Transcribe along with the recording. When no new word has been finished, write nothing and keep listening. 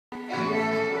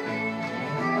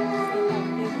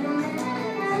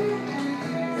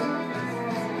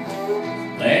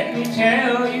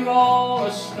tell you all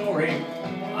a story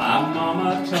my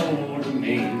mama told to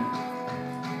me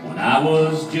when I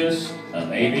was just a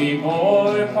baby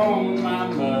boy upon my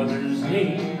mother's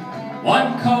knee.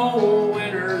 One cold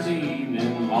winter's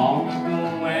evening long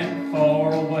ago and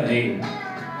far away,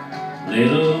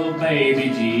 little baby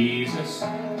Jesus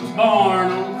was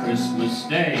born on Christmas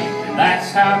Day. And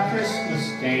that's how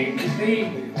Christmas came to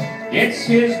be. It's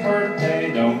his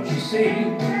birthday, don't you see?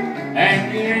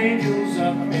 And the angels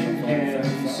up in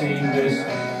heaven sing this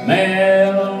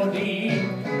melody.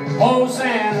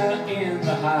 Hosanna in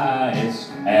the highest,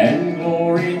 and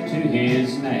glory to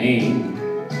his name.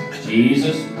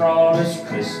 Jesus brought us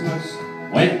Christmas,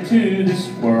 when to this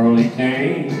world he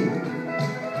came.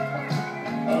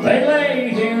 They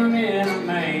laid him in a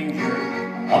manger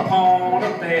upon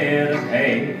a bed of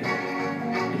hay.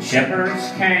 And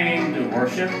shepherds came to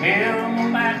worship him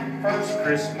on that first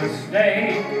Christmas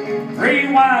day.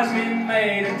 3 wise men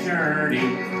made a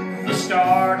journey, the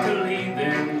star to lead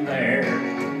them there.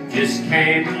 Just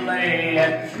came to lay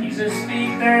at Jesus'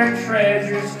 feet their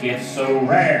treasures, gifts so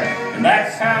rare. And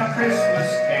that's how Christmas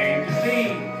came to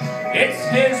be. It's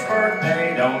his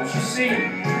birthday, don't you see?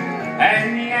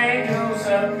 And the angels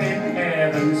up in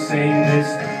heaven sing this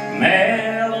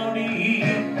melody.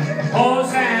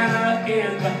 Hosanna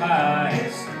in the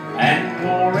highest, and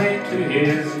glory to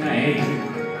his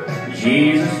name.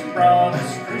 Jesus brought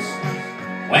us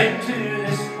Christmas, when to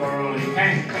this world he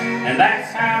came. And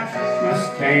that's how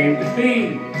Christmas came to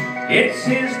be. It's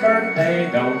his birthday,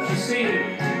 don't you see?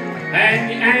 And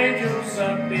the angels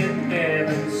up in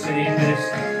heaven sing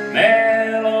this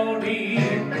melody.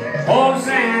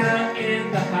 Hosanna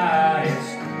in the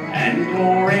highest, and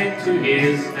glory to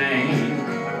his name.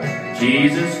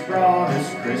 Jesus brought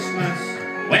us Christmas,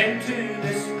 when to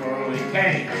this world he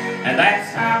came. And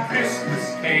that's how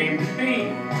Christmas came to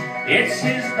be. It's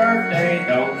his birthday,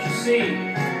 don't you see?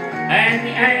 And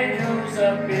the angels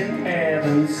up in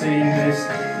heaven sing this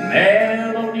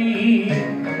melody.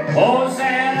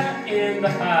 Hosanna in the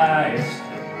highest,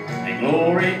 and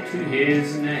glory to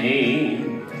his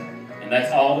name. And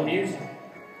that's all the music.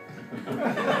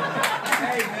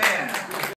 Amen.